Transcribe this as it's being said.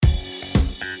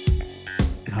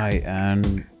Hi,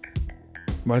 and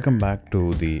welcome back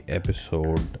to the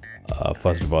episode.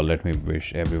 First of all, let me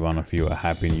wish every one of you a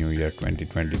happy new year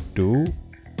 2022.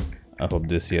 I hope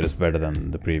this year is better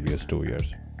than the previous 2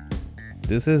 years.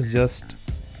 This is just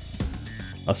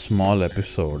a small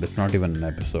episode, it's not even an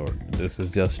episode. This is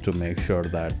just to make sure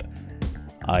that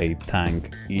I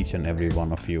thank each and every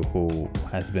one of you who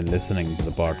has been listening to the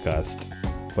podcast,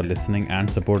 for listening and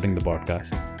supporting the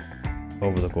podcast.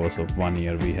 Over the course of 1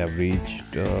 year, we have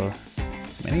reached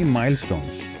many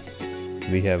milestones.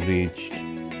 We have reached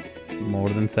more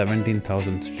than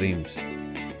 17,000 streams.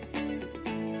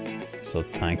 So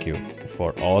thank you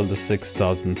for all the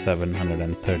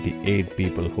 6,738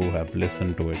 people who have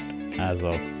listened to it as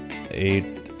of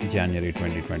 8th January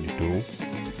 2022.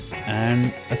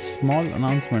 And a small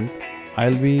announcement,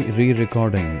 I'll be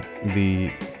re-recording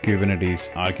the Kubernetes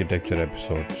architecture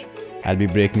episodes. I'll be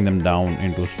breaking them down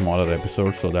into smaller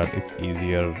episodes so that it's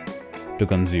easier to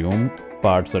consume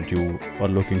parts that you are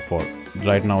looking for.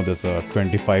 Right now there's a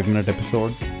 25-minute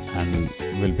episode and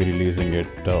we'll be releasing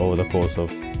it over the course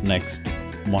of next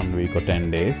 1 week or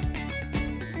 10 days.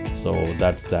 So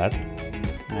that's that.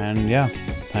 And yeah,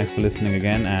 thanks for listening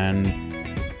again. And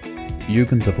you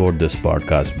can support this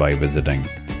podcast by visiting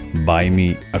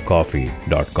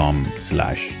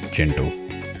buymeacoffee.com/Chintu.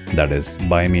 That is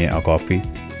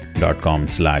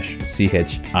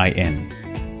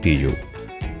buymeacoffee.com/CHINTU.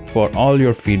 For all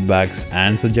your feedbacks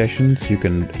and suggestions, you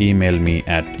can email me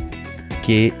at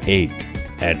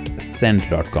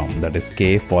k8@cent.com. That is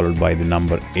K followed by the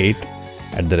number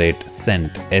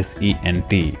 8@cent,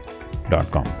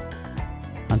 SENT.com.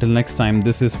 Until next time,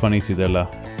 this is Funny Sidela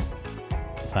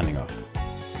signing off.